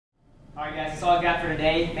Alright guys, that's all I got for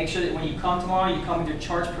today. Make sure that when you come tomorrow, you come with your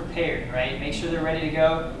charts prepared, right? Make sure they're ready to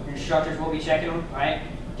go. Your instructors will be checking them, right?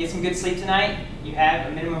 Get some good sleep tonight. You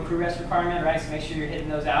have a minimum crew rest requirement, right? So make sure you're hitting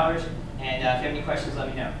those hours. And if you have any questions, let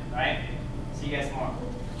me know, alright? See you guys tomorrow.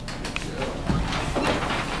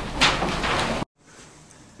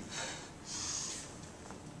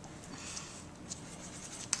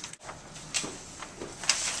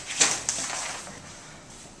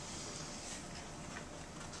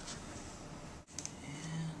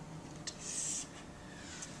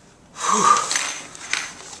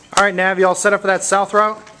 Alright, Nav, you all set up for that south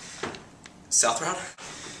route? South route?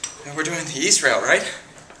 And we're doing the east route, right?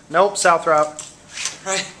 Nope, south route.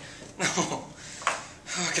 Right? No.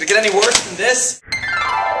 Oh, could it get any worse than this?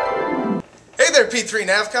 Hey there, P3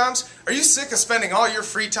 Navcoms. Are you sick of spending all your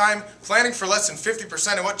free time planning for less than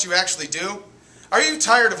 50% of what you actually do? Are you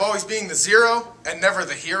tired of always being the zero and never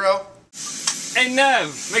the hero? Hey,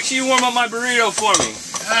 Nav, make sure you warm up my burrito for me.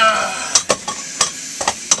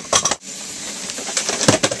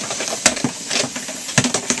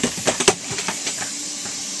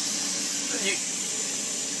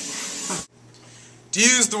 Do you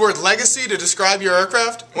use the word legacy to describe your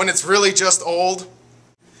aircraft when it's really just old?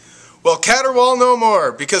 Well, caterwaul no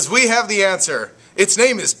more, because we have the answer. Its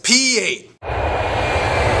name is P-8.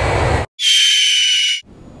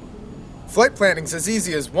 Flight planning's as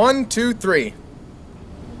easy as 1, 2, 3.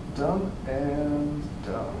 Dumb and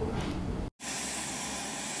dumb.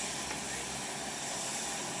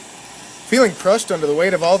 Feeling crushed under the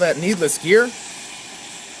weight of all that needless gear?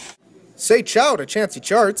 Say ciao to Chancy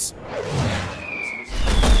Charts.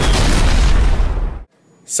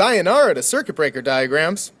 Sayonara to circuit breaker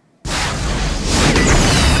diagrams.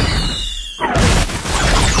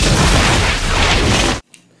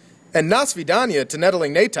 And Nas Vidania to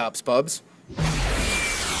nettling NATOPS pubs.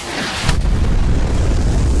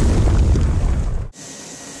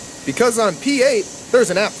 Because on P-8, there's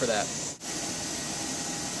an app for that.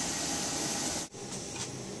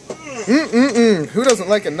 Who doesn't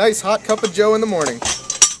like a nice hot cup of joe in the morning?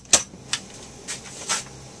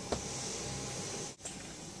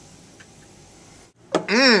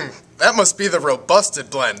 That must be the robusted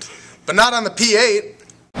blend, but not on the P-8.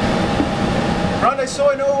 Grande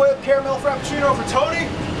soy no whip caramel frappuccino for Tony?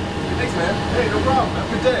 Thanks, man. Hey, no problem. Have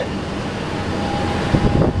a good day.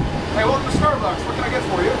 Hey, welcome to Starbucks. What can I get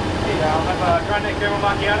for you? Hey, I'll have a grande caramel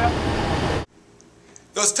macchiato.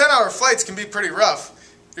 Those 10-hour flights can be pretty rough.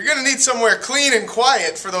 You're going to need somewhere clean and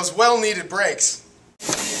quiet for those well-needed breaks.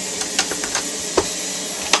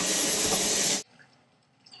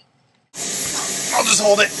 I'll just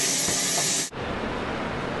hold it.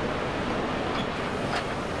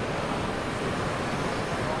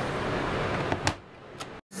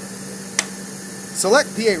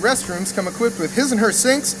 Select P-8 restrooms come equipped with his and her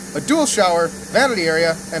sinks, a dual shower, vanity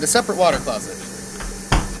area, and a separate water closet.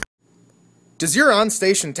 Does your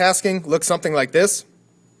on-station tasking look something like this?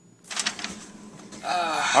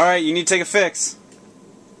 Alright, you need to take a fix.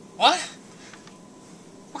 What?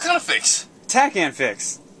 What kind of fix? TACAN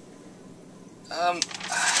fix. How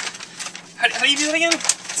do you do that again?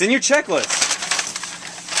 It's in your checklist.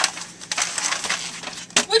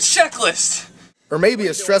 Which checklist? Or maybe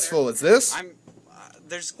as stressful as this?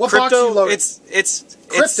 There's What crypto. box you loaded? It's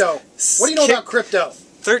Crypto. What do you know about crypto?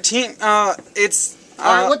 13. It's.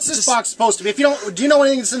 Alright, what's this box supposed to be? If you don't, do you know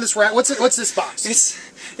anything that's in this rack? What's this box?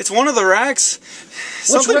 It's one of the racks.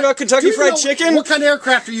 Something about Kentucky Fried Chicken. What kind of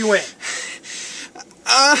aircraft are you in?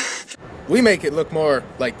 We make it look more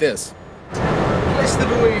like this. Place the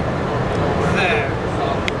buoy there.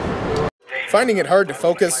 Finding it hard to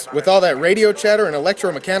focus with all that radio chatter and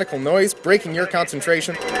electromechanical noise breaking your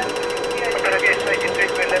concentration?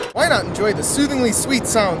 Why not enjoy the soothingly sweet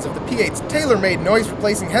sounds of the P-8's tailor-made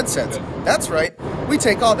noise-replacing headsets? That's right, we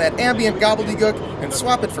take all that ambient gobbledygook and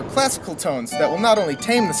swap it for classical tones that will not only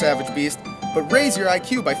tame the savage beast, but raise your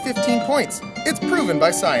IQ by 15 points. It's proven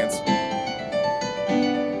by science.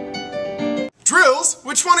 Drills?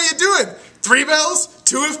 Which one are you doing? 3 bells?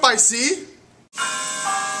 2 if by C?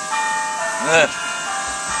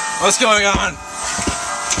 What's going on?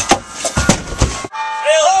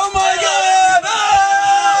 Oh my God! Ah!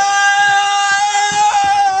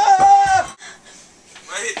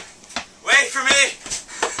 Wait for me.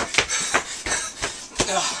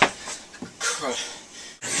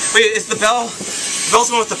 Wait, is the bell's the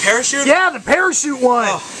one with the parachute? Yeah, the parachute one.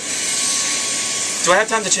 Oh. Do I have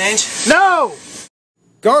time to change? No.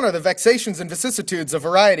 Gone are the vexations and vicissitudes of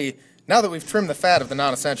variety, now that we've trimmed the fat of the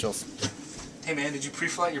non-essentials. Hey man, did you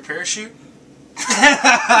pre-flight your parachute?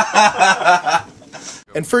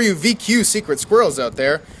 And for you VQ secret squirrels out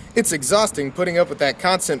there, It's exhausting putting up with that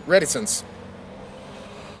constant reticence.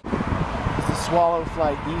 Does the Swallow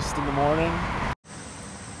fly east in the morning?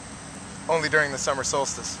 Only during the summer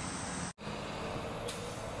solstice.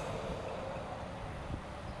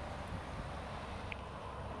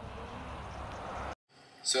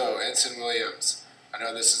 So, Ensign Williams, I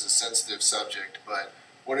know this is a sensitive subject, but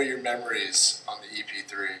what are your memories on the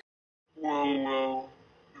EP3? Well,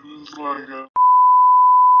 it was like a...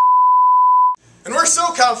 And we're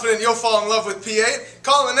so confident you'll fall in love with P-8,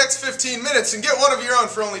 call in the next 15 minutes and get one of your own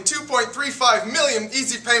for only 2.35 million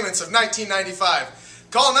easy payments of $19.95.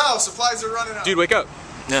 Call now, supplies are running out. Dude, wake up.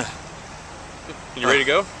 Yeah. You ready to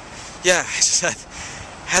go? Yeah, I just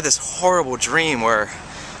had this horrible dream where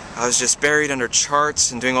I was just buried under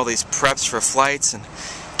charts and doing all these preps for flights and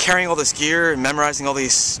carrying all this gear and memorizing all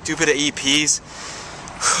these stupid EPs.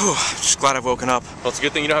 Whew, I'm just glad I've woken up. Well, it's a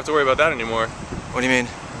good thing you don't have to worry about that anymore. What do you mean?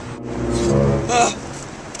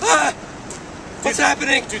 What's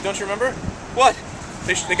happening? Dude, don't you remember? What?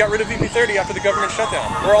 They got rid of EP30 after the government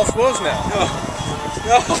shutdown. We're all SWOs now.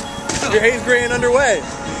 No. Your haze graying underway.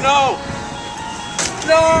 No!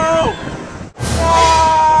 No!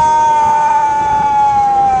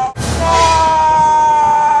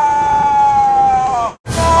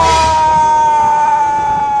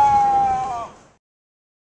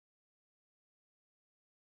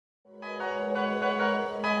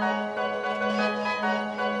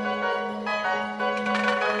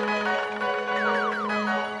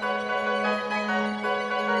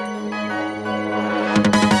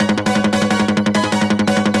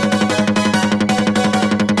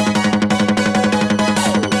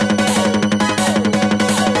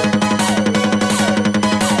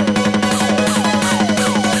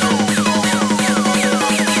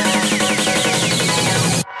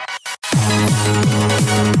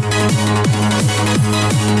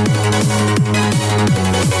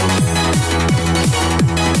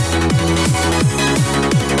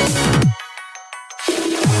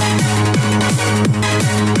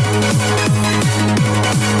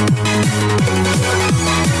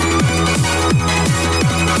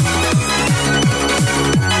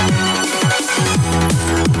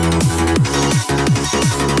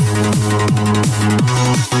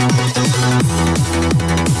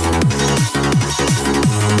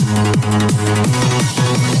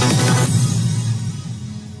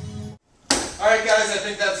 Alright guys, I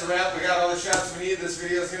think that's a wrap. We got all the shots we need. This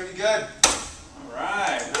video is going to be good.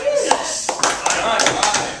 Alright.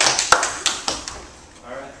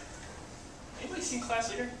 Alright. Anybody seen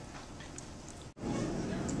Class Leader?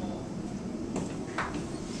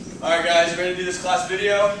 Alright guys, you ready to do this class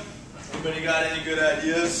video? Anybody got any good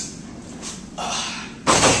ideas?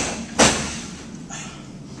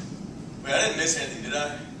 Wait, I didn't miss anything, did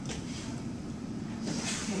I?